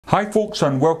Hi folks,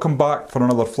 and welcome back for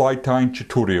another fly tying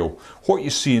tutorial. What you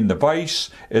see in the vise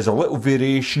is a little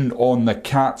variation on the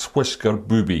cat's whisker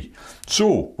booby.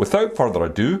 So without further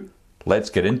ado, let's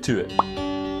get into it.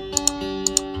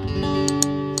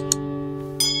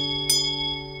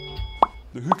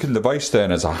 The hook in the vise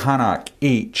then is a Hanak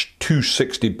H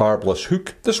 260 barbless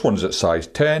hook. This one's at size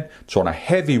 10, it's on a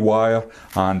heavy wire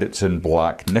and it's in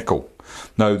black nickel.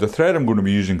 Now the thread I'm going to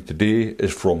be using today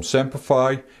is from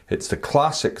Semperfli. It's the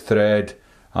classic thread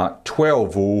at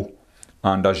 12/0,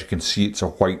 and as you can see it's a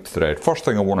white thread. First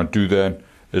thing I want to do then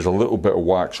is a little bit of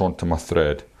wax onto my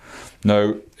thread.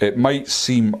 Now it might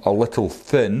seem a little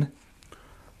thin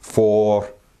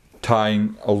for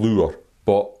tying a lure,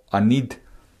 but I need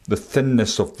the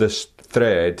thinness of this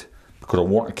thread because I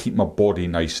want to keep my body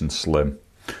nice and slim.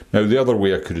 Now the other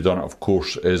way I could have done it, of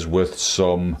course, is with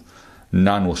some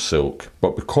nano silk,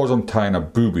 but because I'm tying a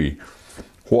booby,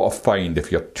 what I find, if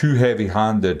you're too heavy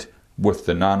handed with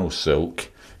the nano silk,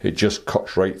 it just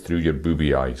cuts right through your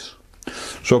booby eyes.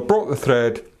 So I brought the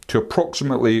thread to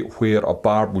approximately where a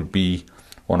barb would be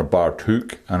on a barbed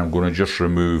hook, and I'm going to just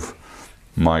remove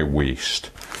my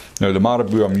waste. Now the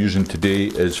marabou I'm using today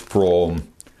is from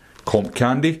Comp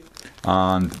Candy,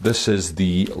 and this is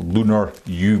the Lunar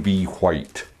UV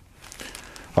White.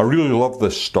 I really love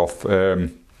this stuff.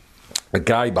 The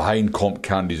guy behind Comp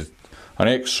Candy is an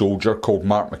ex-soldier called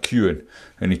Mark McEwen,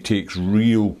 and he takes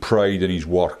real pride in his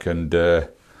work, and I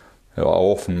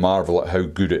often marvel at how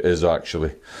good it is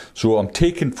actually. So I'm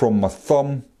taking from my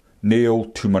thumb nail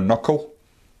to my knuckle,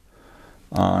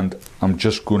 and I'm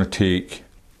just going to take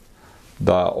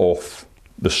that off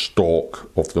the stalk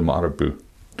of the marabou.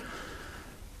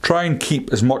 Try and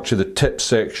keep as much of the tip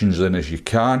sections in as you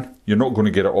can. You're not going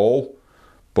to get it all,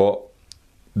 but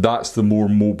that's the more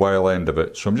mobile end of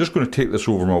it. So I'm just going to take this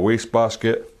over my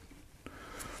wastebasket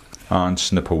and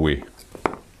snip away.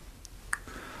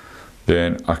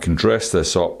 Then I can dress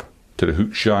this up to the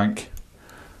hook shank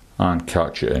and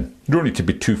catch it in. You don't need to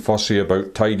be too fussy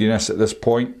about tidiness at this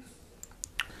point.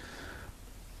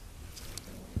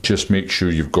 Just make sure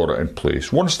you've got it in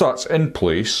place. Once that's in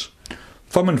place,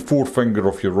 thumb and forefinger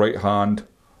of your right hand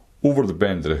over the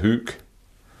bend of the hook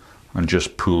and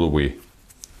just pull away.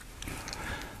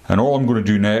 And all I'm going to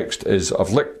do next is, I've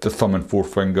licked the thumb and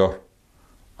forefinger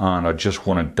and I just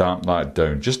want to damp that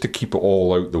down just to keep it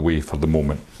all out the way for the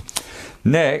moment.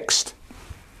 Next,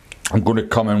 I'm going to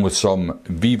come in with some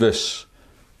Veevus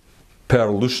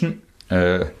Pearlucent.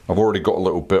 I've already got a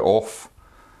little bit off.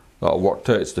 That worked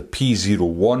out. It's the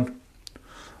P01,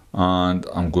 and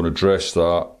I'm going to dress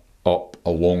that up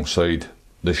alongside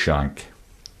the shank.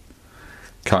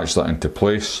 Catch that into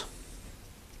place.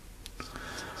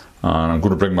 And I'm going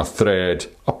to bring my thread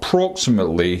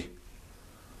approximately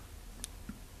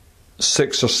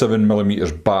 6 or 7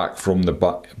 millimeters back from the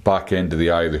back end of the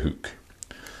eye of the hook.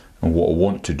 And what I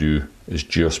want to do is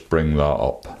just bring that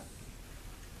up.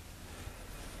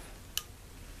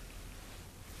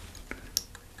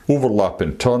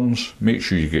 Overlapping turns, make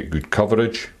sure you get good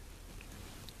coverage.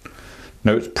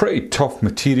 Now it's pretty tough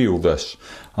material this,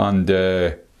 and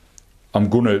I'm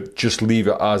going to just leave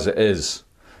it as it is.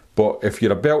 But if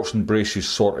you're a belts and braces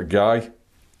sort of guy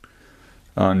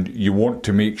and you want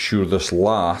to make sure this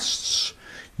lasts,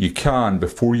 you can,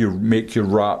 before you make your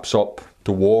wraps up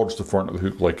towards the front of the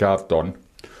hook like I've done,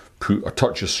 put a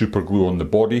touch of super glue on the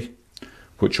body,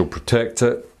 which will protect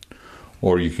it,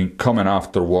 or you can come in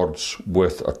afterwards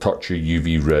with a touch of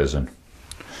UV resin.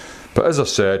 But as I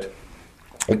said,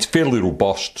 it's fairly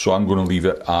robust, so I'm going to leave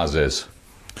it as is.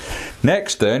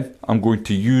 Next then, I'm going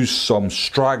to use some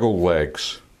Straggle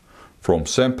legs from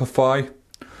Semperfli.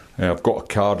 I've got a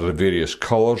card of the various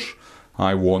colours.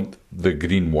 I want the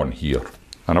green one here,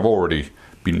 and I've already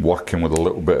been working with a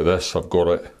little bit of this. I've got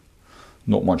it,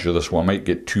 not much of this one. I might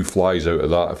get 2 flies out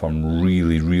of that if I'm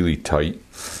really tight,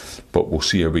 but we'll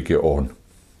see how we get on.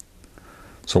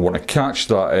 So I want to catch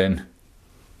that in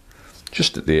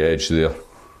just at the edge there,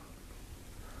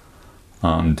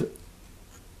 and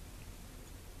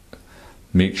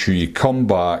make sure you come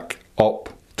back up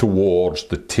towards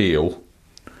the tail,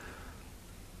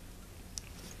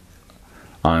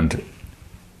 and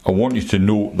I want you to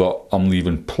note that I'm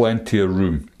leaving plenty of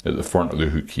room at the front of the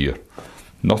hook here.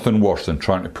 Nothing worse than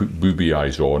trying to put booby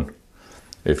eyes on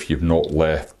if you've not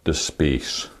left the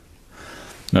space.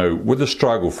 Now with the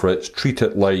Straggle frets, treat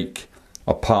it like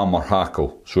a palm or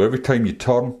hackle. So every time you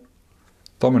turn,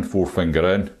 thumb and forefinger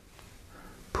in,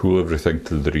 pull everything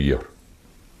to the rear.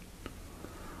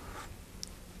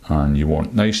 And you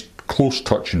want nice close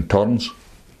touching turns,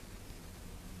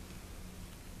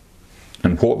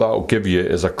 and what that will give you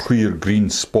is a clear green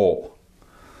spot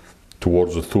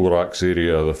towards the thorax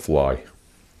area of the fly.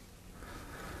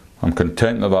 I'm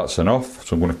content that that's enough,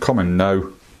 so I'm going to come in now,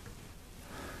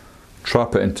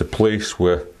 trap it into place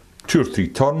with 2 or 3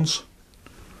 turns.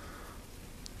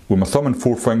 With my thumb and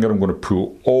forefinger I'm going to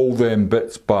pull all them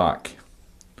bits back.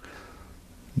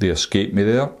 They escaped me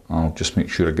there. I'll just make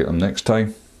sure I get them next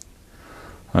time,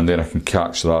 and then I can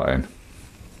catch that in.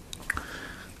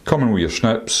 Come in with your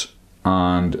snips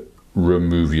and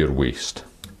remove your waste.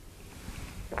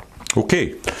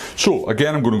 Okay, so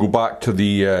again I'm going to go back to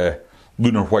the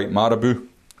Lunar White Marabou,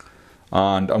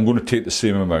 and I'm going to take the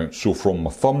same amount, so from my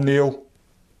thumbnail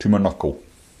to my knuckle.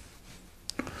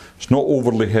 It's not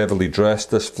overly heavily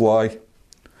dressed, this fly.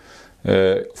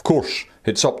 Of course,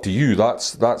 it's up to you.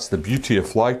 That's the beauty of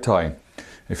fly tying.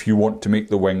 If you want to make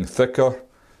the wing thicker,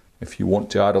 if you want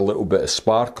to add a little bit of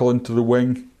sparkle into the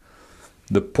wing,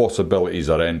 the possibilities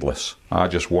are endless. I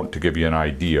just want to give you an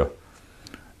idea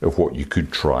of what you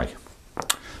could try.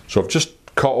 So I've just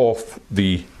cut off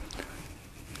the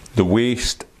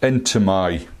waste into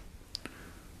my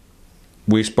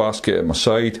waste basket at my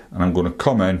side, and I'm going to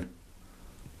come in,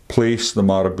 place the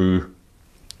marabou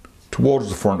towards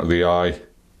the front of the eye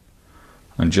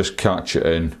and just catch it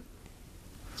in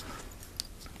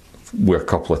with a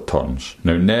couple of turns.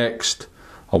 Now next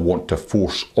I want to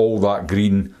force all that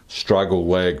green straggle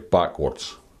leg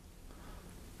backwards.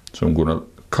 So I'm going to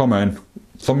come in,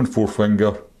 thumb and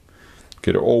forefinger,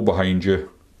 get it all behind you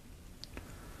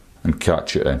and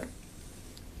catch it in.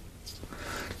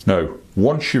 Now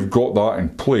once you've got that in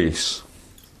place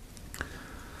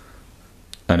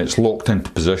and it's locked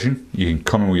into position, you can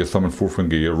come in with your thumb and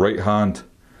forefinger, your right hand,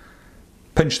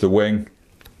 pinch the wing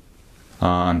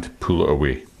and pull it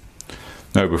away.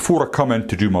 Now before I come in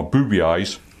to do my booby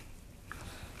eyes,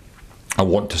 I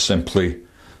want to simply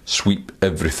sweep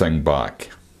everything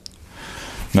back.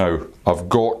 Now I've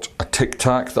got a tic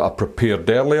tac that I prepared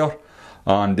earlier,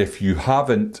 and if you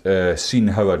haven't seen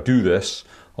how I do this,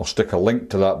 I'll stick a link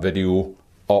to that video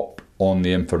up on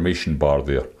the information bar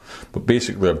there. But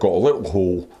basically I've got a little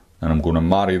hole and I'm going to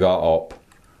marry that up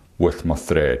with my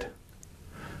thread.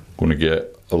 I'm going to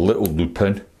get a little loop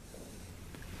in,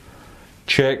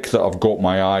 check that I've got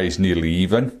my eyes nearly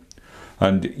even,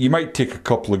 and you might take a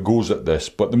couple of goes at this,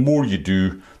 but the more you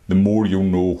do, the more you'll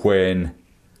know when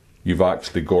you've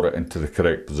actually got it into the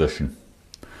correct position.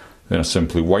 Then I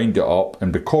simply wind it up,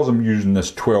 and because I'm using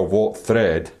this 12-aught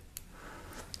thread,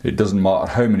 it doesn't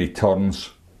matter how many turns,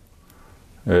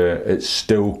 it's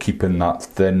still keeping that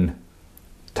thin,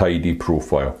 tidy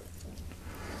profile.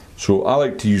 So I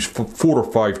like to use 4 or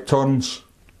 5 turns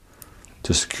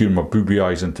to secure my booby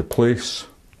eyes into place.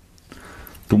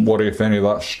 Don't worry if any of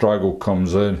that straggle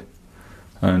comes in,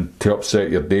 and to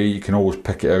upset your day, you can always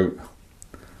pick it out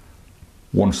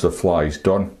once the fly's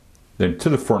done. Then to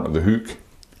the front of the hook,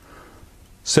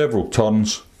 several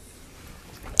turns,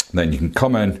 then you can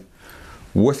come in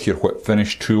with your whip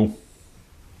finish tool,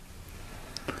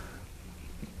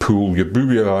 pull your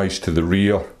booby eyes to the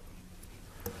rear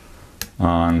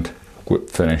and whip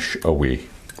finish away.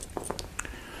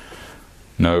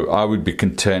 Now I would be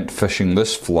content fishing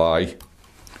this fly,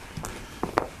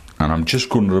 and I'm just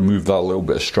going to remove that little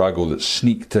bit of straggle that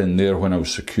sneaked in there when I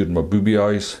was securing my booby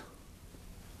eyes.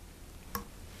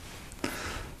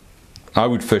 I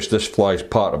would fish this fly as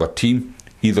part of a team,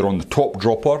 either on the top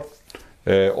dropper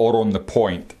or on the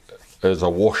point as a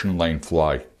washing line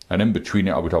fly, and in between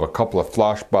it I would have a couple of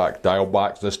flashback dial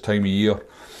backs this time of year.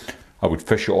 I would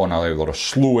fish it on either a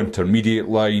slow intermediate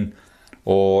line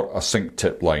or a sink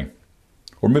tip line,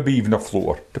 or maybe even a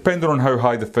floater, depending on how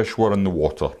high the fish were in the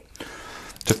water.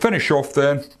 To finish off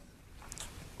then,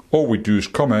 all we do is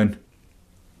come in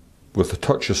with a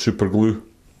touch of super glue.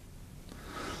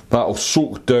 That'll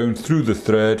soak down through the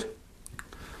thread.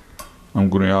 I'm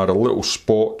going to add a little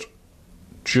spot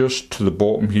just to the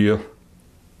bottom here,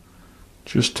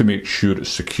 just to make sure it's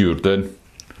secured in,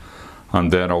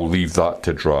 and then I'll leave that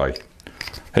to dry.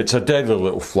 It's a deadly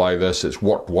little fly this, it's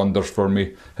worked wonders for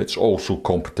me. It's also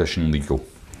competition legal.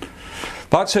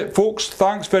 That's it folks,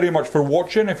 thanks very much for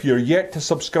watching. If you're yet to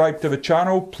subscribe to the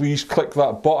channel, please click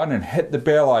that button and hit the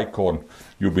bell icon.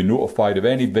 You'll be notified of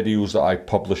any videos that I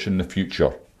publish in the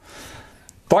future.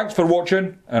 Thanks for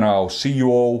watching, and I'll see you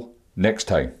all next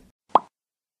time.